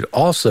 and then you'd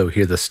also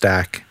hear the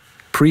stack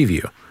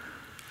preview,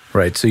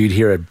 right? So you'd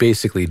hear it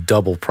basically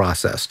double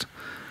processed,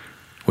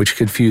 which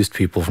confused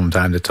people from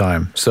time to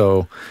time.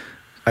 So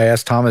I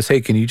asked Thomas,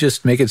 hey, can you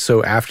just make it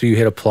so after you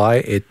hit apply,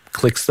 it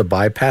clicks the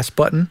bypass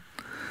button?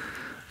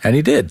 And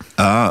he did.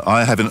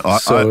 I haven't. I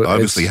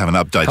obviously haven't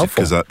updated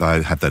because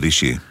I had that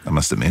issue, I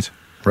must admit.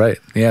 Right.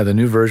 Yeah, the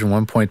new version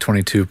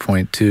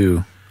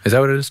 1.22.2. Is that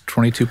what it is?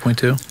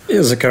 22.2?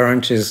 Yeah, the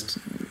current is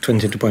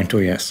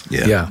 22.2, yes.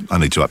 Yeah. I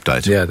need to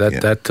update. Yeah,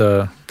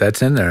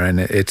 that's in there, and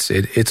it's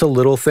a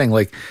little thing.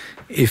 Like,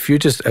 if you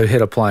just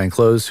hit apply and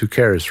close, who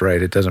cares,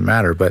 right? It doesn't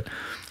matter. But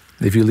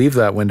if you leave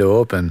that window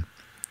open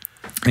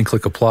and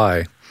click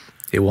apply,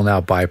 it will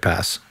now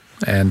bypass.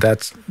 And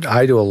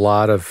I do a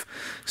lot of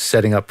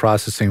setting up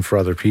processing for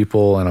other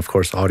people, and of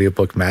course,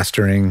 audiobook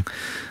mastering.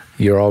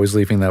 You're always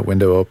leaving that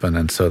window open,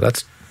 and so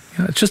that's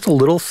it's just a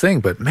little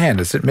thing, but man,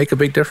 does it make a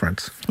big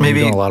difference? Maybe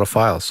you're doing a lot of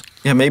files.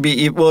 Yeah,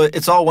 maybe. Well,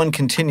 it's all one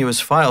continuous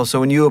file. So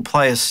when you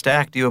apply a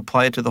stack, do you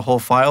apply it to the whole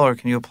file, or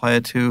can you apply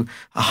it to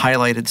a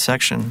highlighted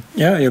section?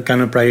 Yeah, you can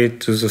apply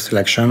it to the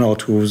selection or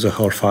to the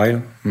whole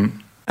file.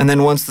 And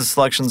then once the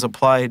selection's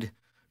applied,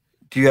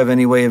 do you have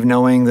any way of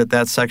knowing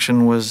that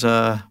section was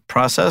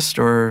processed,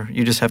 or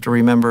you just have to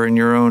remember in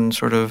your own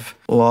sort of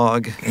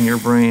log in your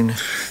brain?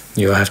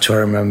 You have to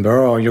remember,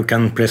 or you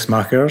can place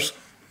markers.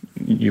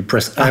 You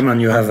press M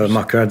and you have a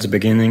marker at the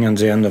beginning and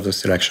the end of the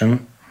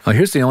selection. Well,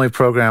 here's the only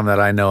program that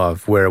I know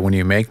of where when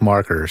you make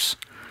markers,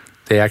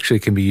 they actually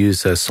can be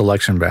used as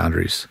selection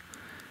boundaries,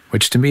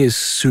 which to me is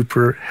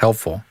super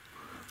helpful.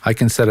 I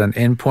can set an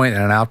input and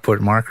an output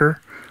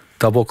marker,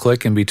 double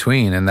click in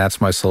between, and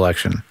that's my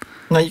selection.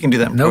 No, you can do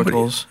that in Pro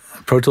Tools.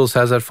 Pro Tools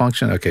has that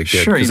function? Okay, good.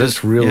 Sure. Because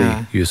that's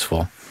really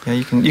useful. Yeah,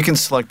 you can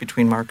select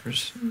between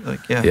markers.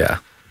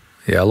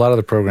 Yeah, a lot of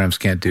the programs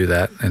can't do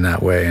that in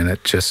that way. And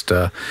it just,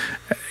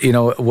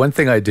 one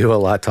thing I do a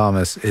lot,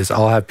 Thomas, is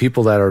I'll have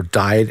people that are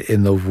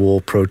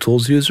dyed-in-the-wool Pro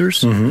Tools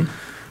users,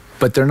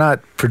 but they're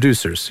not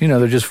producers.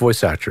 They're just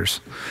voice actors.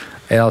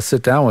 And I'll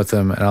sit down with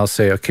them and I'll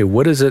say, okay,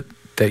 what is it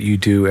that you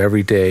do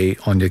every day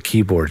on your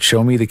keyboard?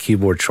 Show me the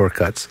keyboard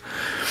shortcuts.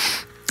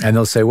 And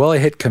they'll say, well, I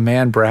hit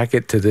command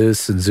bracket to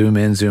this and zoom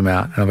in, zoom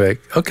out. And I'll be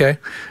like, okay.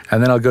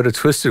 And then I'll go to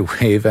Twisted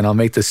Wave and I'll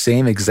make the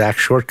same exact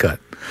shortcut.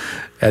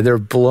 And they're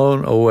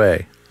blown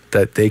away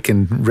that they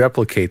can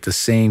replicate the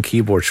same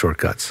keyboard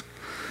shortcuts.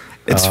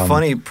 It's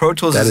funny. Pro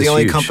Tools is the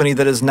only company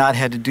that has not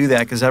had to do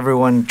that because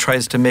everyone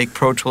tries to make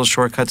Pro Tools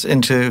shortcuts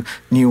into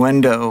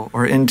Nuendo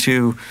or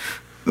into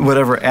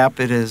whatever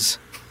app it is.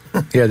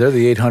 Yeah, they're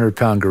the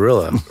 800-pound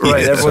gorilla.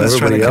 Right, everyone's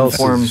trying to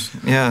conform.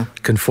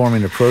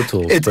 Conforming to Pro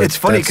Tools. It's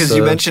funny because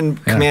you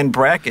mentioned command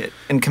bracket,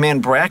 and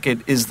command bracket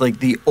is like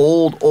the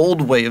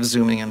old way of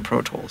zooming in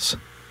Pro Tools.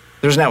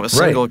 There's now a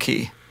single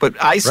key. But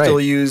I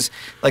still use,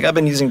 I've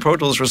been using Pro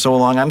Tools for so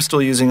long, I'm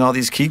still using all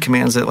these key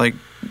commands that,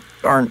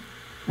 aren't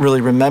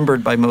really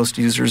remembered by most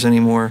users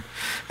anymore.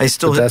 But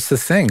that's the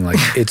thing.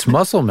 It's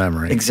muscle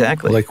memory.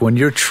 Exactly. When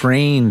you're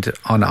trained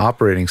on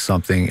operating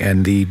something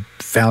and the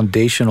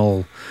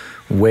foundational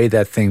way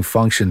that thing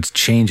functions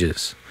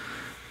changes,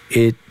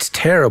 it's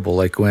terrible.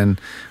 When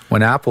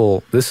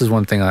Apple, this is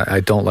one thing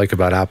I don't like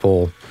about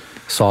Apple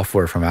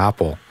software from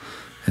Apple,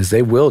 is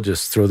they will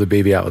just throw the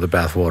baby out with the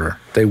bathwater.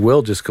 They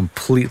will just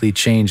completely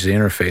change the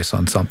interface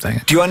on something.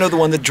 Do you want to know the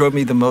one that drove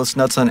me the most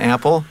nuts on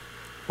Apple?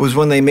 Was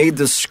when they made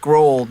the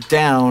scroll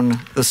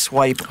down, the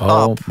swipe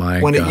up,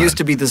 when it used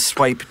to be the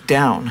swipe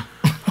down.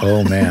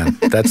 Oh, man.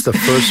 That's the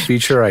first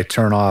feature I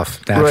turn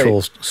off,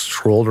 natural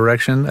scroll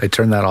direction. I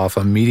turn that off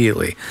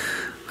immediately.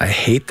 I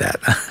hate that.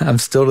 I'm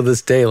still to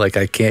this day, I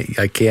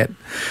can't,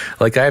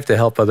 I have to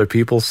help other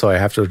people, so I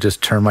have to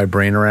just turn my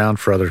brain around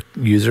for other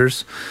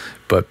users.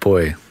 But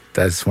boy,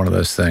 that's one of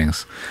those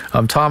things.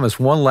 Thomas,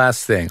 one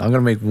last thing. I'm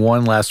going to make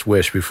one last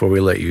wish before we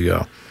let you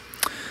go.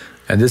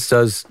 And this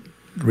does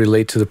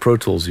relate to the Pro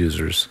Tools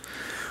users.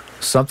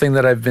 Something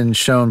that I've been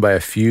shown by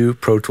a few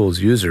Pro Tools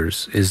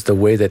users is the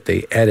way that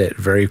they edit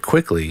very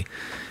quickly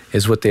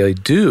is what they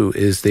do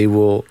is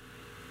they'll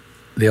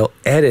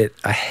edit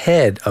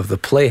ahead of the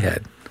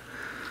playhead.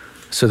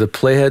 So the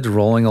playhead's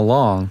rolling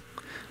along,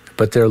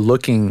 but they're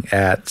looking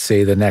at,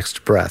 say, the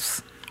next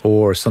breath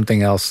or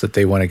something else that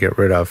they want to get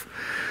rid of.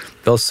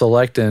 They'll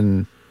select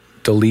and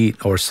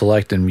delete or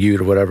select and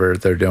mute or whatever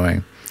they're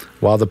doing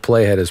while the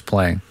playhead is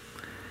playing.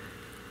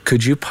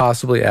 Could you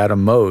possibly add a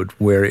mode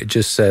where it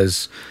just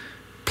says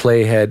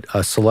playhead,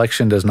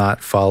 selection does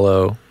not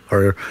follow,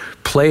 or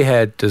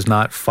playhead does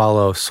not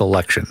follow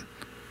selection?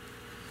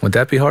 Would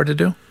that be hard to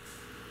do?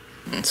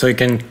 So you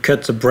can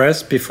cut the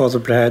breath before the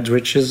playhead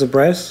reaches the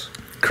breath?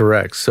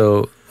 Correct.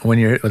 So when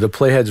the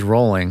playhead's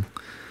rolling,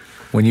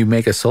 when you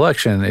make a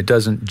selection, it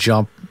doesn't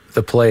jump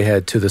the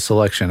playhead to the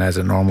selection as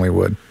it normally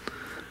would.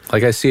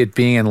 I see it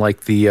being in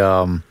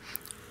the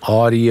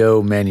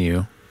audio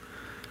menu,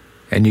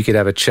 and you could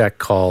have a check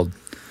called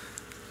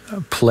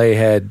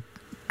playhead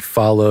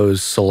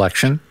follows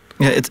selection.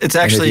 Yeah, it's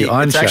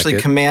actually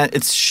command.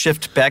 It's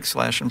shift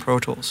 / in Pro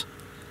Tools.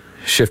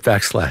 Shift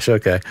 /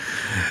 okay.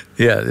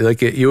 Yeah,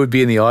 it would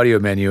be in the audio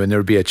menu, and there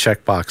would be a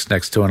checkbox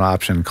next to an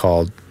option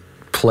called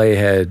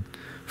playhead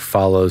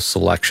follows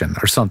selection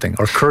or something,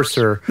 or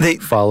cursor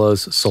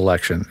follows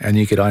selection, and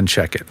you could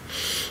uncheck it.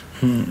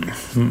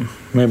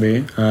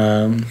 Maybe.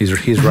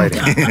 He's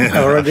writing. I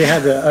already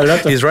had a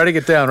lot of... He's writing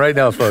it down right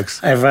now,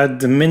 folks. I've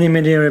had many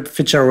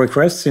feature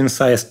requests since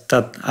I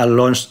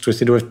launched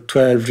Twisted Wave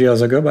 12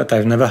 years ago, but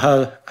I've never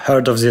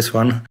heard of this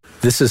one.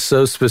 This is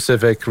so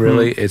specific,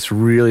 really. It's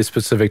really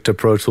specific to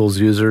Pro Tools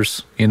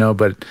users,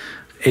 but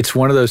it's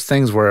one of those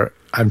things where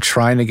I'm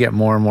trying to get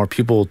more and more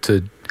people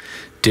to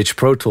ditch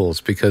Pro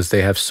Tools because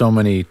they have so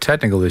many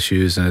technical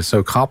issues and it's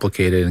so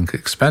complicated and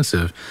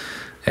expensive.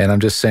 And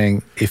I'm just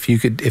saying,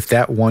 if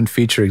that one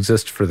feature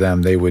exists for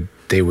them, they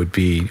would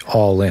be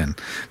all in.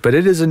 But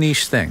it is a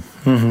niche thing.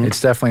 Mm-hmm. It's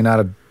definitely not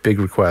a big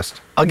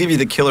request. I'll give you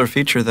the killer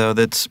feature, though,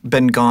 that's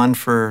been gone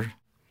for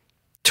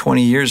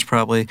 20 years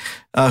probably.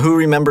 Who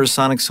remembers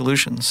Sonic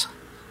Solutions?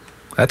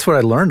 That's what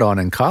I learned on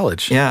in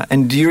college. Yeah,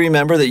 and do you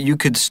remember that you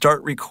could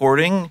start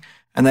recording,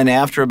 and then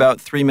after about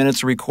 3 minutes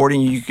of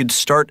recording, you could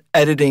start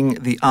editing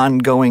the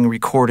ongoing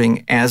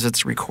recording as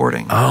it's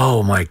recording?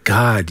 Oh, my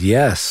God,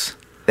 yes.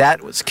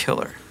 That was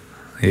killer.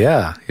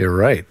 Yeah, you're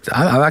right.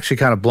 I'm actually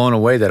kind of blown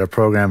away that a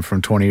program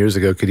from 20 years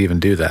ago could even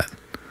do that.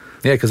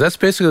 Yeah, because that's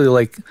basically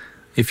like,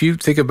 if you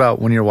think about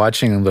when you're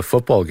watching the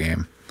football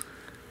game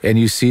and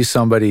you see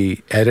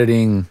somebody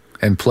editing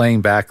and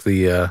playing back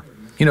the,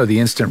 the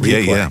instant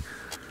replay. Yeah.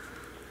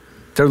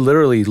 They're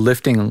literally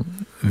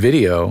lifting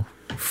video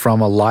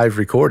from a live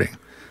recording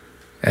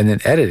and then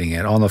editing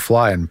it on the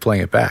fly and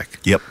playing it back.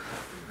 Yep.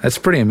 That's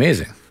pretty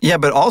amazing. Yeah,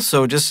 but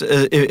also just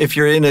if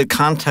you're in a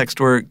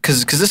context where,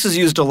 because this is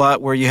used a lot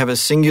where you have a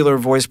singular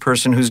voice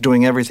person who's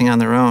doing everything on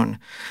their own.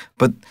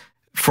 But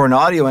for an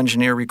audio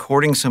engineer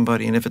recording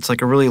somebody, and if it's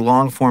like a really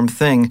long form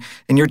thing,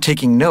 and you're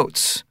taking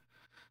notes,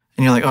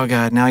 and you're like, oh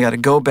God, now I got to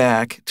go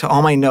back to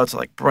all my notes,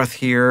 like breath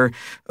here,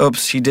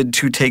 oops, he did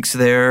 2 takes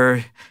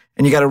there,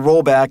 and you got to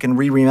roll back and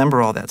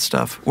remember all that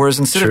stuff. Whereas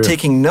instead of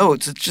taking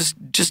notes, it's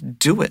just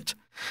do it.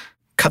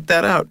 Cut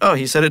that out. Oh,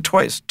 he said it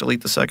twice.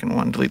 Delete the second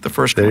one. Delete the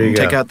first one.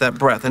 Take out that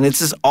breath. And it's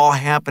just all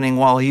happening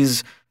while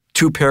he's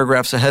 2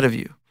 paragraphs ahead of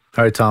you.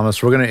 All right,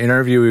 Thomas, we're going to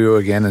interview you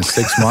again in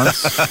 6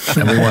 months,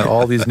 and we want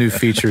all these new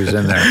features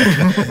in there.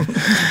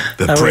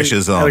 The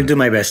pressure's on. I will do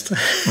my best.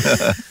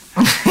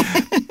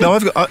 No,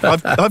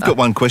 I've got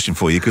one question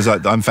for you because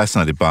I'm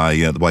fascinated by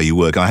the way you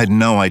work. I had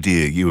no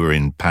idea you were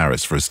in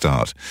Paris for a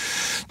start.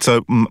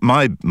 So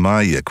my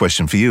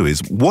question for you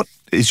is, what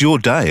is your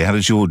day? How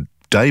does your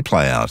day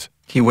play out?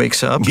 He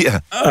wakes up. Yeah.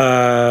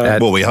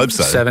 Well, we hope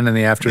so. 7 in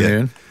the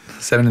afternoon,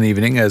 7 in the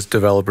evening, as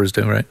developers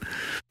do, right?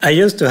 I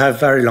used to have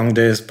very long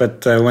days,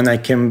 but when I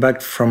came back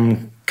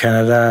from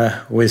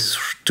Canada with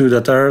 2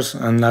 daughters,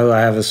 and now I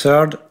have a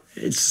third,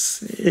 it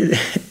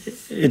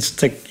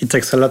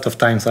takes a lot of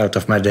time out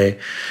of my day.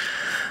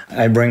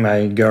 I bring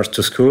my girls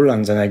to school,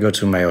 and then I go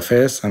to my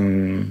office,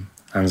 and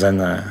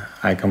then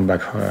I come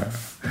back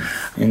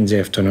in the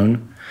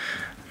afternoon.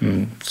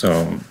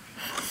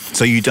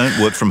 So you don't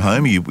work from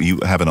home? You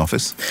have an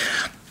office?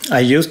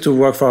 I used to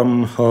work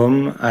from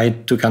home. I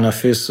took an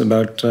office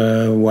about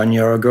 1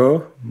 year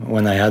ago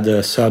when I had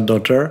a third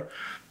daughter.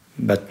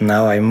 But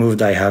now I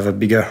moved. I have a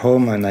bigger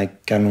home and I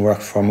can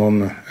work from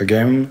home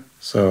again.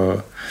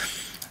 So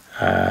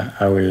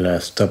I will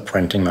stop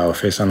renting my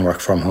office and work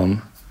from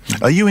home.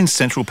 Are you in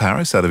central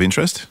Paris, out of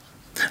interest?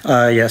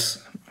 Yes,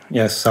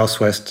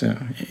 southwest,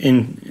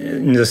 in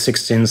the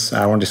 16th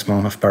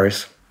arrondissement of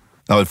Paris.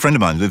 Oh, a friend of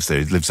mine lives there.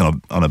 He lives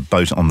on a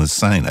boat on the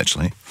Seine,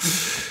 actually.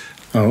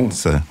 Oh.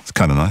 So it's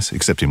kind of nice,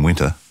 except in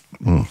winter.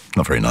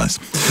 Not very nice.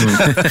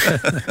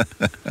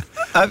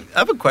 I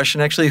have a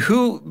question, actually.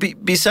 Who,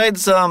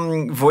 besides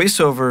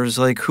voiceovers,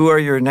 like who are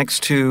your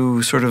next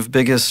 2 sort of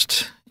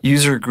biggest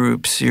user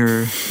groups,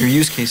 your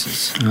use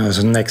cases?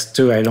 The next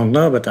 2, I don't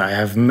know, but I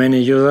have many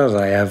users.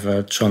 I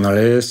have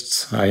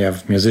journalists, I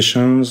have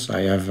musicians,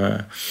 I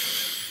have,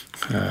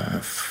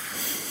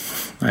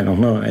 I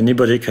don't know,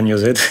 anybody can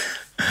use it.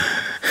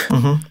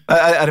 Mm-hmm.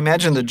 I'd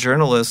imagine the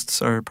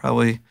journalists are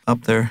probably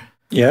up there.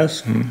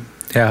 Yes.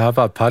 Yeah, how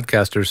about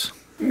podcasters?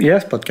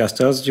 Yes,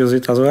 podcasters use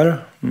it as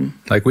well.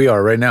 Like we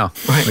are right now.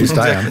 Right. At least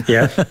I am.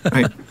 Yeah.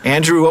 Right.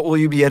 Andrew, what will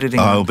you be editing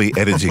on? I'll be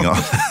editing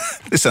on...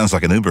 This sounds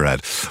like an Uber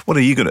ad.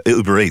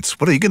 Uber Eats,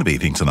 what are you going to be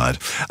eating tonight?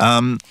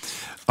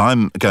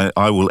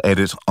 I will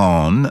edit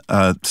on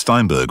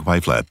Steinberg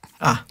Wavelab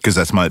because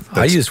that's my.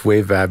 I used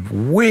Wavelab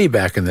way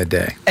back in the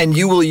day, and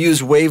you will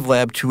use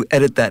Wavelab to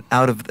edit that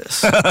out of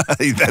this.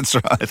 That's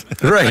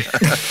right. Right.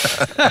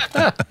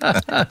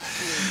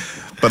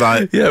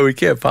 But we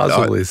can't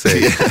possibly say.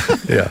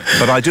 Yeah.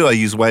 But I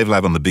use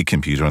Wavelab on the big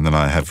computer, and then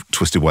I have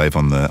Twisted Wave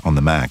on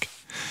the Mac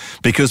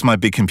because my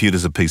big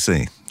computer's a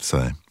PC.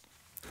 So.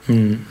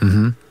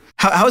 Mm-hmm.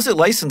 How is it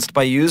licensed,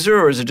 by user,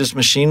 or is it just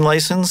machine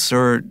license,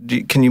 or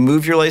can you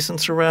move your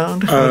license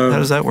around? How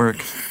does that work?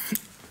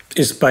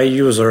 It's by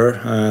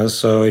user,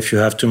 so if you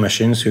have 2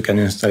 machines, you can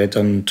install it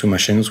on 2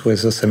 machines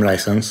with the same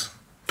license.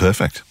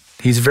 Perfect.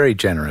 He's very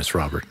generous,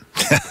 Robert.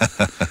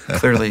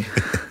 Clearly.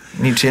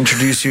 Need to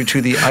introduce you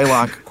to the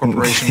ILOC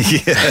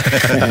Corporation.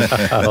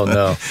 Oh,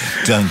 no.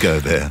 Don't go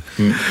there.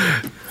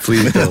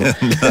 Please don't.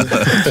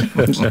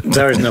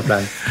 There is no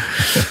plan.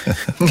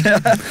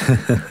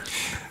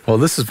 Well,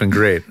 this has been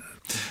great.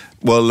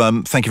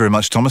 Well, thank you very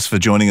much, Thomas, for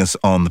joining us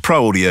on the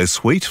Pro Audio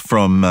Suite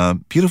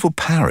from beautiful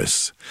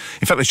Paris.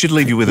 In fact, I should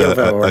leave you with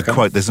a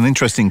quote. There's an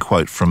interesting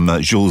quote from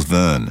Jules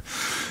Verne,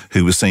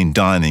 who was seen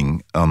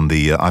dining on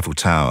the Eiffel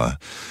Tower.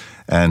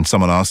 And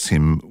someone asked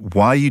him,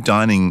 why are you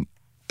dining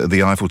at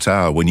the Eiffel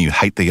Tower when you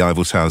hate the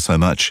Eiffel Tower so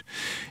much?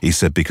 He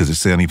said, because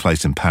it's the only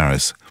place in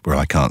Paris where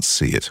I can't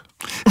see it.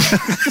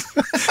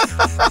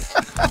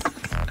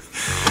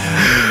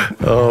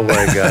 Oh,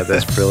 my God,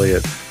 that's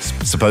brilliant.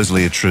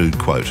 Supposedly a true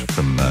quote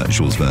from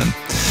Jules Verne.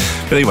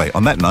 But anyway,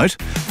 on that note,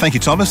 thank you,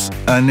 Thomas,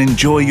 and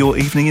enjoy your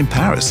evening in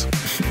Paris.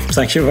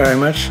 Thank you very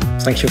much.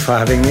 Thank you for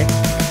having me.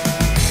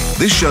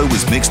 This show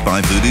was mixed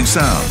by Voodoo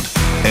Sound.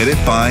 Edit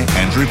by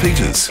Andrew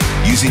Peters,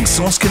 using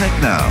Source Connect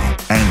Now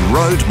and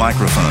Rode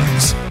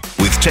microphones,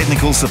 with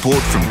technical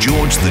support from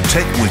George the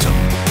Tech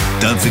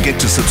Whittam. Don't forget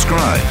to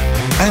subscribe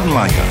and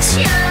like us.